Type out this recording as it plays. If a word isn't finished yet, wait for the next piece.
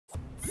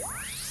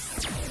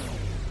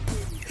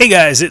Hey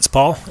guys, it's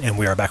Paul, and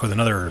we are back with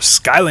another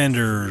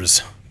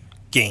Skylanders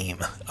game.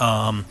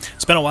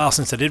 It's been a while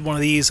since I did one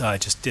of these. I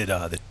just did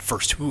the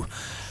first two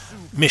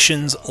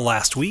missions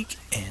last week,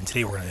 and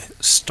today we're going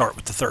to start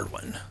with the third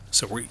one.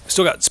 So we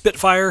still got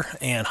Spitfire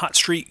and Hot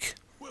Streak.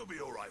 We're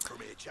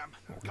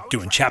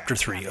doing Chapter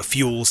 3, A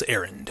Fuel's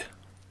Errand.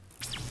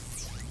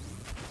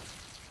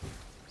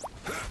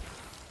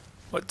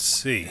 Let's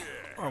see.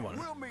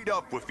 We'll meet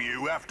up with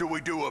you after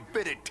we do a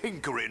bit of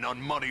tinkering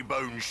on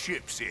Moneybone's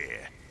ships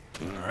here.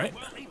 Alright.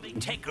 Big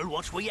tinkle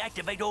once we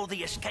activate all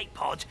the escape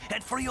pods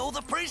and free all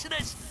the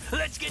prisoners.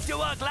 Let's get to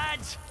work,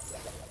 lads.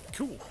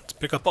 Cool. Let's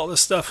pick up all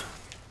this stuff.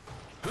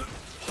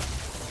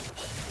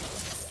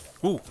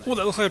 Ooh, that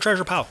looks like a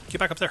treasure pile. Get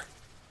back up there.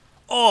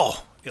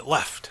 Oh, it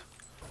left.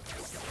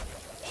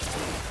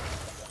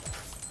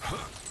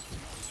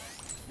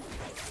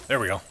 There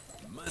we go.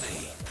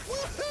 Money.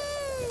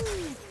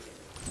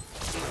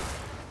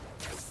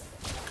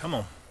 Come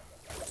on.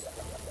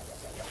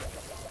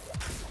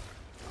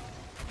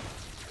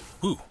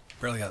 Ooh,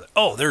 barely got it.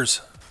 Oh,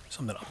 there's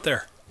something up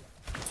there.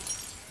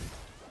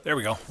 There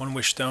we go. One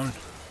wish stone.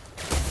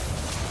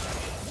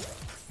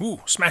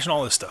 Ooh, smashing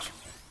all this stuff.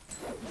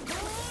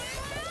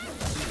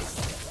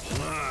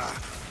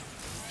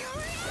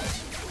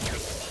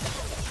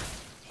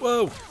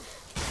 Whoa.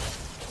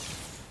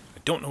 I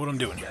don't know what I'm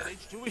doing here.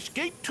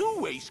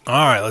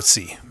 Alright, let's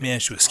see.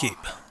 Managed to escape.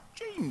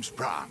 James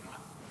Brown.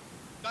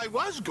 I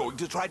was going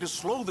to try to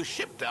slow the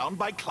ship down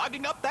by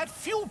clogging up that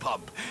fuel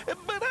pump,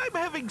 but I'm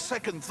having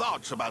second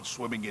thoughts about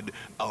swimming in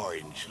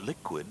orange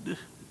liquid.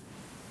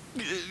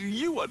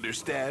 You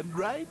understand,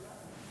 right?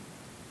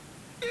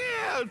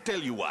 Yeah, I'll tell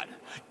you what.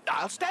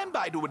 I'll stand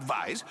by to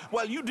advise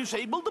while you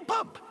disable the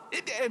pump.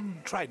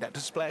 And try not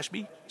to splash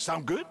me.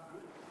 Sound good?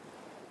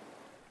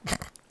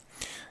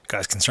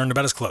 Guy's concerned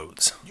about his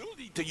clothes. You'll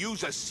need to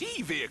use a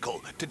sea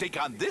vehicle to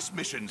take on this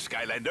mission,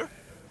 Skylander.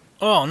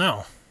 Oh,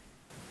 no.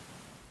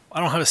 I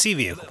don't have a sea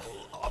vehicle.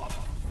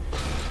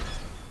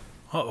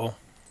 Uh-oh.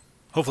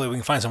 Hopefully we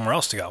can find somewhere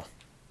else to go.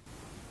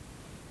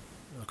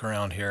 Look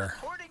around here.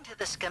 According to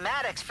the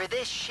schematics for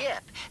this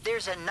ship,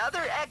 there's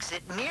another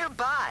exit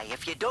nearby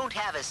if you don't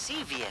have a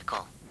sea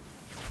vehicle.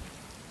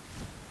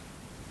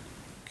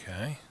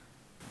 Okay.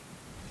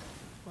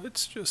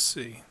 Let's just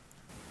see.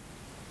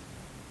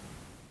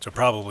 So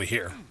probably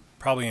here.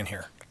 Probably in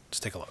here. Let's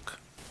take a look.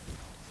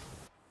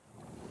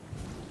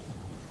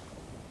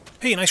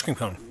 Hey, an ice cream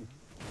cone.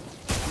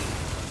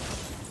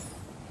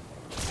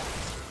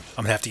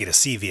 I'm gonna have to get a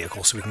sea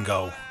vehicle so we can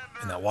go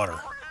in that water.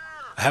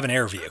 I have an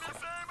air vehicle.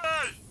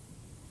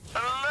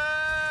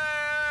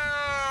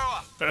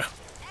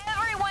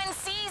 Everyone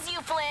sees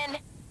you, Flynn.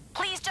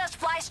 Please just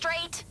fly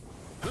straight.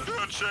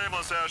 Good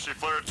shameless how she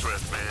flirts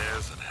with me,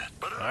 isn't it?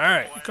 But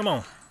Alright, come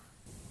on.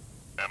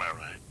 am I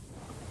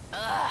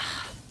right?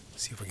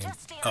 See if we can.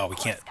 Oh, we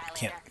can't.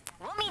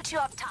 We'll meet you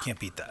up top. Can't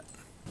beat that.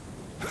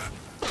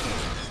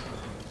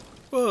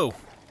 Whoa.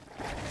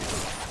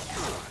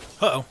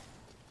 Uh-oh.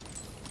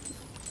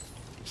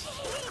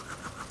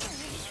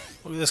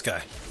 Look at this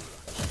guy.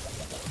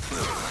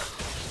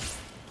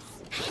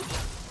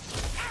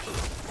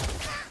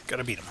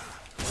 Gotta beat him.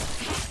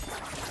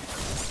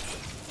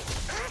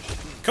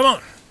 Come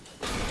on!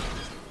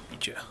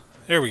 Beat ya.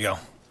 There we go.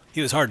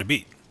 He was hard to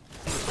beat.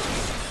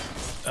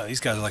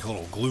 These guys are like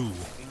little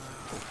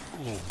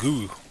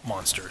goo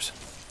monsters.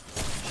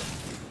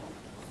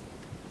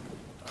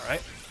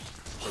 Alright.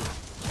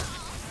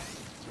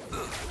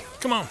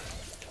 Come on!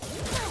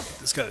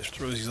 This guy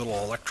throws these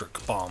little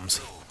electric bombs.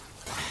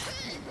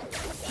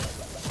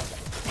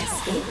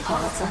 Escape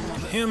pods on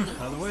level Him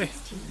out of the way.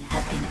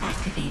 have been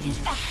activated.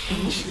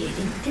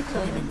 Initiating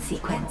deployment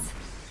sequence.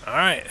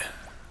 Alright.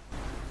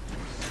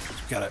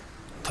 Gotta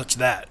touch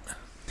that.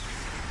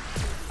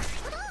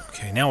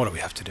 Okay, now what do we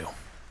have to do?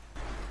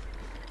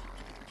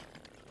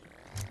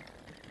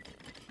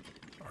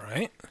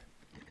 Alright.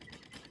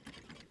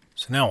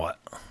 So now what?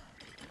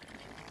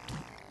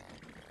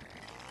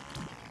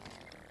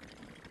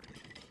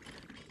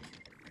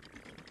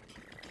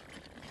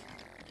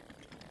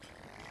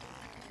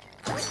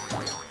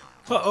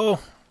 Uh-oh.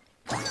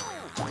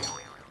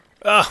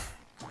 Ah.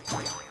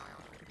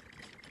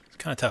 It's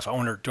kind of tough. I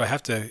wonder, do I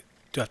have to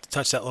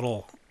touch that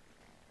little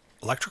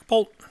electric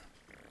bolt?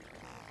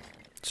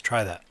 Let's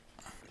try that.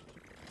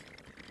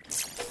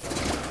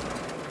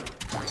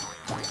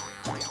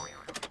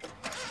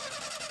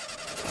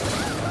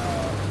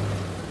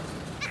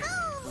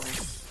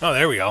 Oh,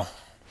 there we go.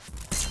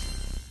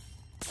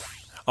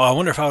 Oh, I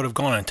wonder if I would have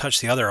gone and touched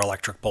the other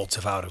electric bolts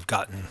if I would have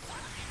gotten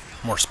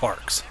more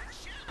sparks.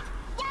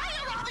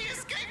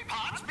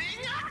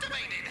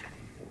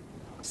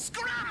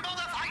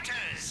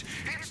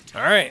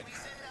 Alright,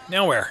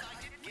 now where?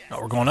 Oh,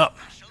 we're going up.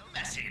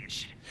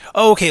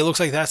 Oh, okay, it looks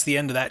like that's the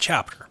end of that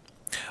chapter.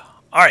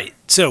 Alright,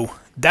 so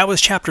that was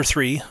Chapter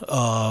 3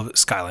 of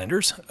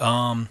Skylanders.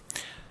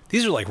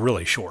 These are like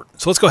really short.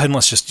 So let's go ahead and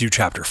let's just do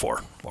Chapter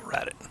 4 while we're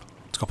at it.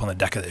 Let's go up on the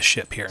deck of this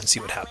ship here and see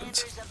what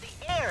happens. Of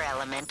the air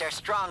element are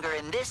stronger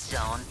in this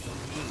zone.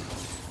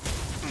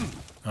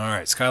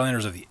 Alright,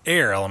 Skylanders of the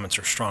air elements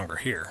are stronger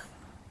here.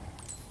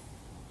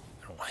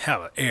 I don't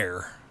have an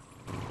air.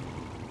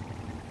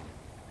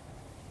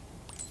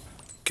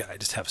 Okay, I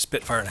just have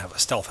Spitfire and have a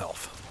stealth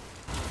health.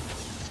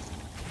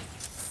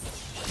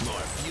 More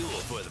fuel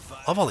for the fire.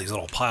 I love all these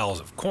little piles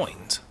of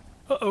coins.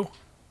 Uh-oh.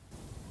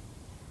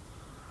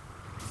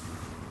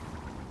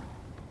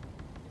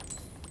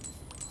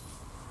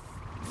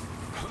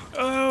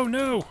 Oh,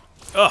 no.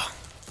 Ugh.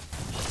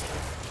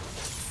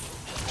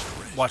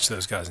 Watch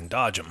those guys and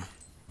dodge them.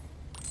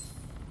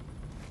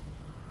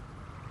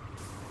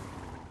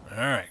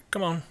 Alright,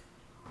 come on.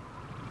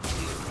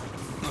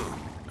 Oh,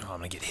 I'm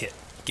gonna get hit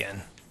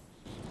again.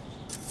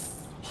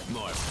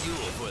 More fuel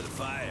for the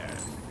fire.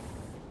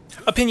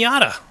 A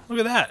piñata! Look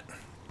at that.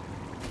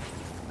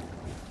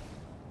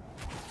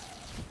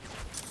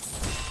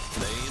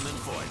 Fame and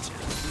fortune.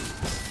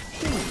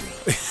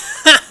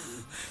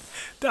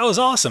 That was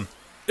awesome.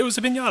 It was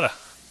a piñata.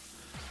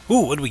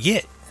 Ooh, what did we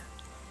get?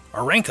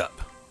 Our rank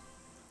up.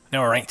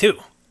 Now we're rank 2.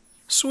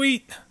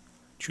 Sweet.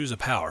 Choose a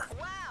power.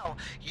 Wow,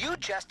 you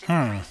just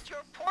increased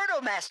your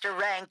Portal Master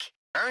rank.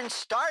 Earn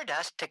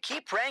Stardust to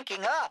keep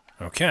ranking up.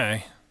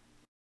 Okay.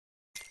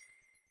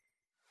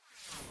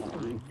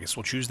 Guess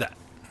we'll choose that.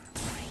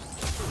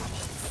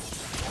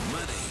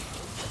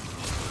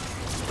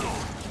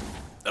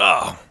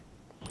 Oh.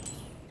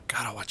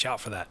 Gotta watch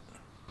out for that.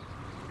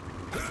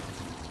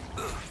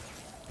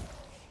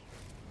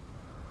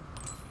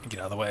 Get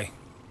out of the way.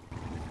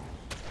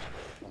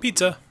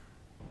 Pizza.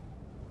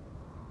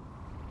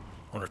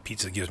 I wonder if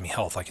pizza gives me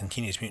health like in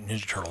Teenage Mutant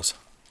Ninja Turtles.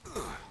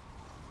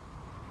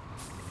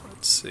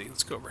 Let's see.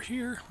 Let's go over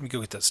here. Let me go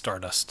get that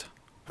Stardust.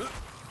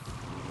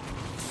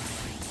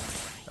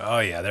 Oh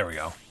yeah, there we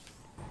go.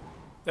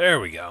 There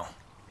we go.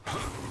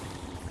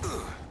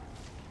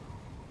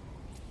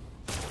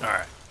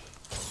 Alright.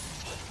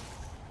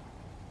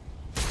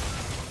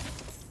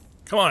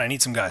 Come on, I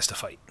need some guys to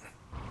fight.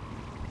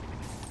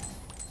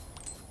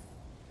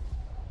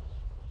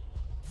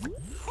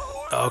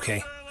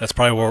 Okay, that's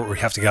probably where we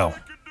have to go.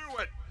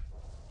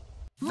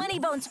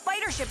 Moneybone's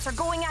fighter ships are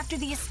going after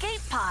the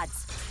escape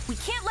pods. We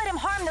can't let him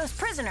harm those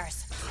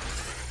prisoners.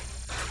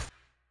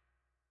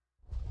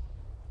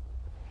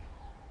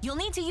 You'll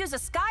need to use a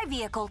sky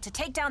vehicle to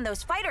take down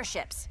those fighter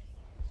ships.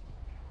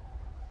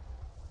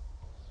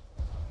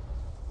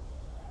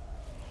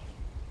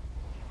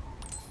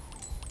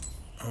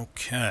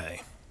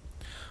 Okay.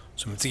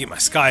 So I'm going to get my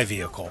sky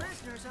vehicle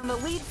On the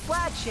lead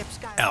flagship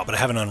out, but I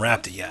haven't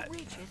unwrapped it yet.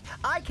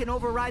 I can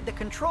override the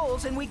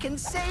controls and we can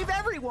save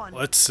everyone.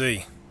 Let's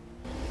see.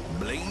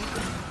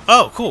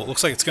 Oh, cool.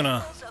 Looks like it's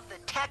gonna... Of the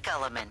tech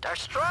element are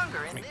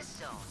stronger in this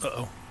zone.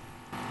 Uh-oh.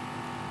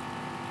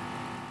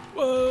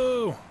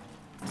 Whoa!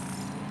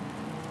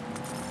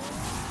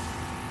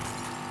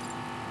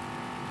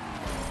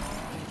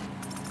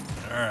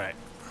 Alright.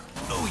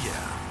 Oh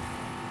yeah.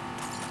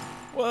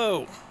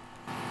 Whoa!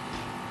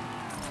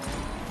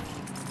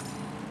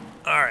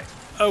 Alright.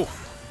 Oh!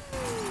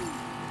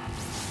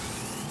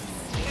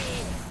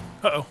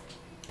 Uh-oh.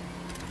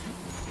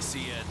 See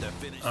you at the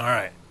finish.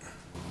 Alright.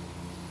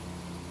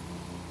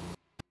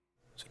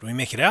 So do we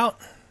make it out?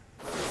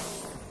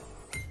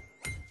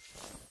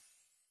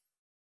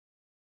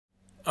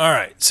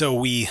 Alright, so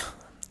we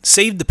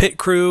saved the pit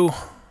crew.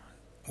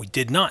 We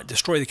did not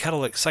destroy the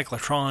catalytic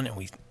cyclotron, and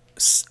we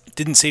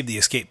didn't save the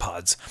escape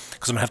pods,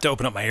 because I'm going to have to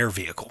open up my air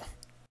vehicle.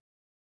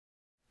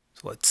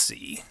 So let's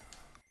see.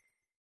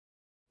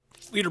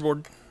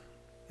 Leaderboard.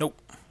 Nope.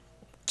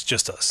 It's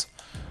just us.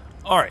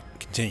 Alright,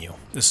 continue.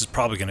 This is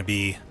probably going to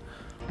be...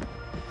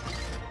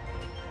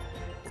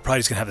 We're probably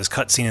just going to have this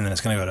cutscene, and then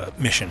it's going to go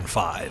to Mission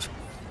 5.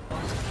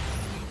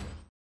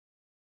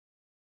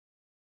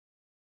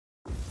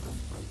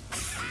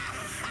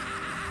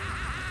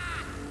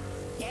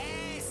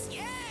 Yes,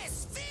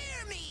 yes,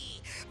 fear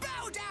me!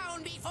 Bow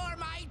down before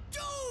my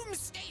doom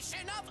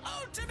station of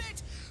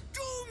ultimate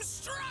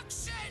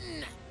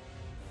doomstruction!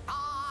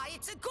 Ah,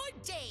 it's a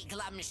good day,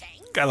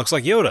 Glumshank. Guy looks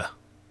like Yoda.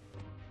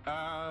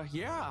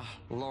 Yeah,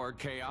 Lord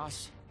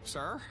Chaos,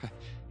 sir.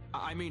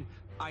 I mean,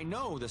 I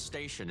know the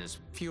station is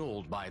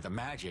fueled by the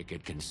magic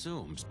it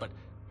consumes, but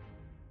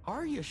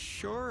are you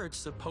sure it's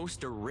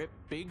supposed to rip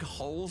big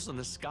holes in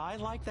the sky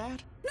like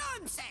that?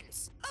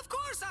 Nonsense! Of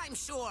course I'm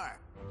sure!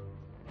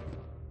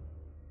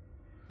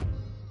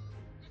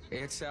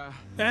 It's,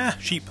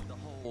 sheep. the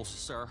holes,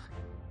 sir.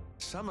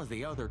 Some of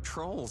the other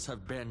trolls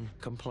have been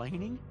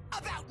complaining.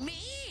 About me?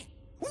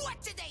 What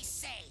did they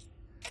say?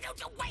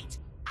 No, wait!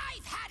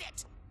 I've had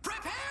it!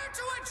 Prepare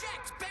to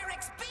eject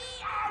barracks B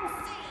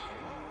and C!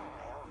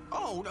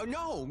 Oh,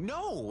 no,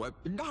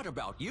 not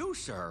about you,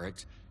 sir.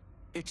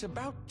 It's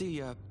about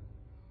the,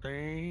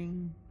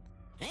 thing.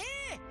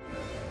 Eh?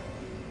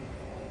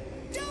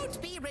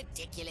 Don't be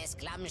ridiculous,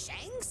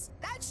 Glumshanks.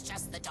 That's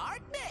just the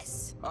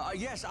darkness.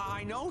 Yes,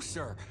 I know,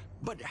 sir.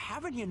 But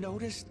haven't you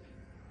noticed?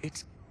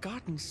 It's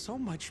gotten so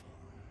much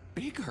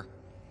bigger.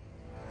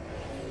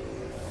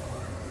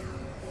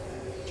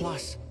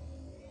 Plus,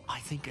 I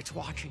think it's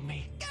watching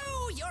me.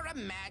 Oh, you're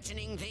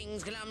imagining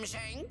things,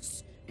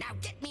 Glumshanks. Now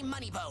get me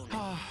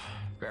Moneybone.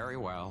 Very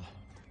well.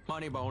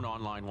 Moneybone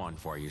on line 1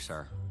 for you,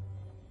 sir.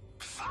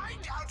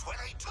 Find out where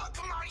they took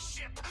my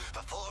ship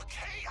before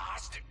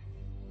Chaos did...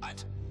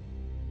 What?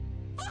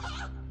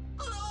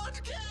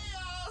 Lord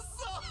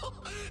Chaos! Oh,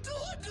 to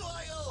what do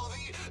I owe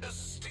the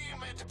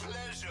esteemed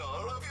pleasure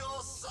of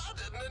your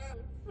sudden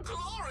and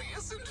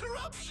glorious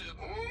interruption?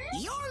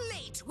 You're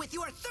late with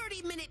your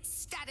 30-minute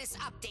status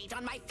update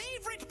on my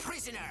favorite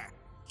prisoner.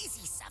 Is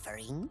he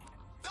suffering?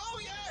 Oh,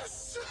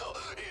 yes!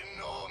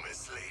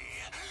 Enormously.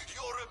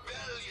 Your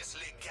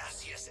rebelliously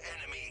gaseous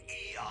enemy,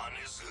 Eon,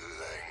 is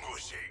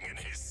languishing in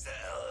his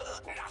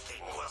cell.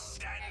 Nothing will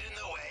stand in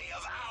the way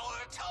of our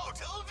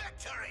total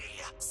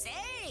victory.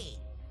 Say,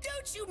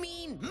 don't you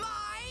mean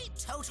my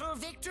total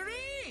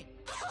victory?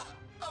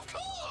 Of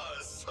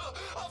course!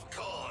 Of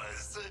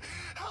course!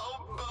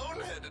 How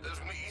boneheaded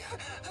of me.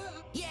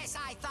 Yes,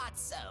 I thought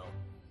so.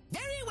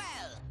 Very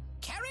well.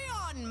 Carry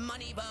on,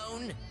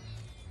 Moneybone.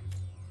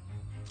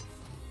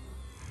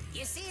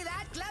 You see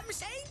that,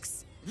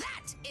 Glumshanks?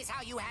 That is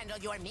how you handle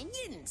your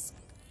minions.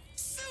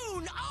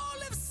 Soon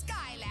all of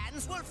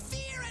Skylands will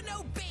fear and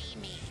obey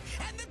me,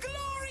 and the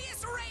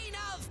glorious reign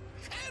of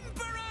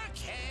Emperor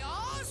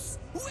Chaos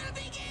will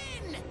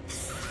begin!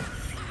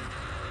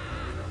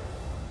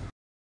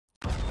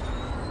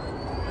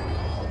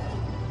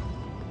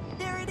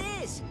 There it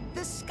is!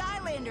 The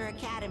Skylander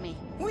Academy!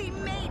 We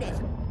made it!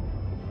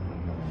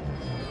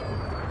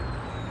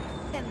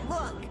 And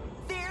look,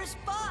 there's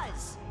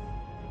Buzz!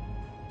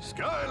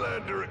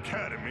 Skylander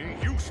Academy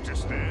used to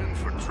stand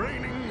for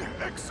training,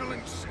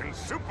 excellence, and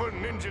super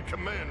ninja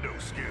commando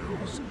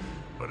skills.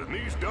 But in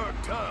these dark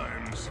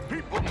times,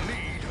 people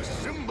need a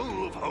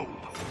symbol of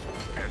hope.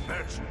 And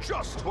that's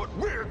just what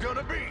we're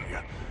gonna be.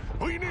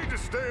 We need to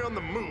stay on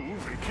the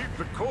move and keep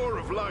the core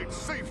of light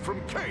safe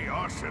from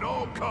chaos at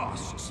all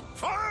costs.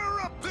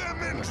 Fire up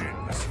them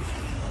engines!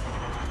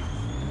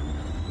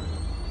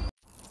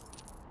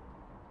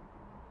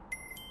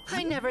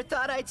 I never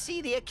thought I'd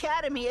see the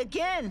Academy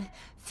again.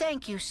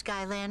 Thank you,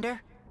 Skylander.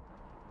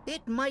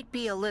 It might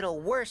be a little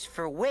worse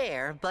for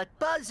wear, but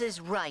Buzz is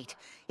right.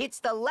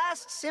 It's the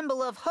last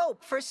symbol of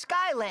hope for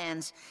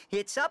Skylands.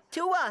 It's up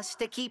to us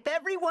to keep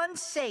everyone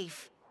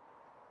safe.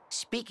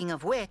 Speaking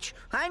of which,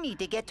 I need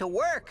to get to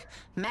work.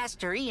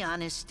 Master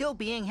Eon is still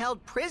being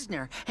held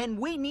prisoner, and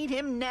we need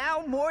him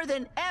now more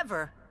than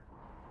ever.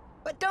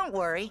 But don't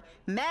worry,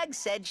 Mag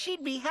said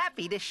she'd be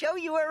happy to show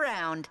you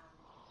around.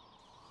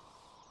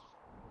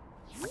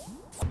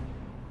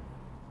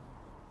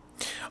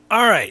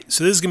 Alright,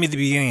 so this is going to be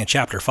the beginning of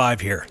Chapter 5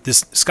 here.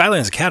 This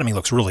Skylanders Academy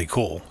looks really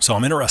cool, so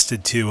I'm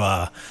interested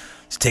to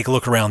take a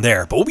look around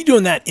there. But we'll be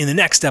doing that in the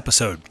next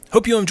episode.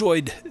 Hope you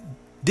enjoyed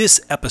this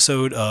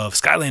episode of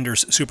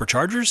Skylanders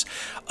Superchargers.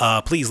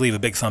 Please leave a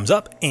big thumbs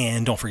up,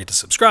 and don't forget to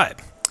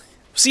subscribe.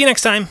 See you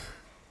next time!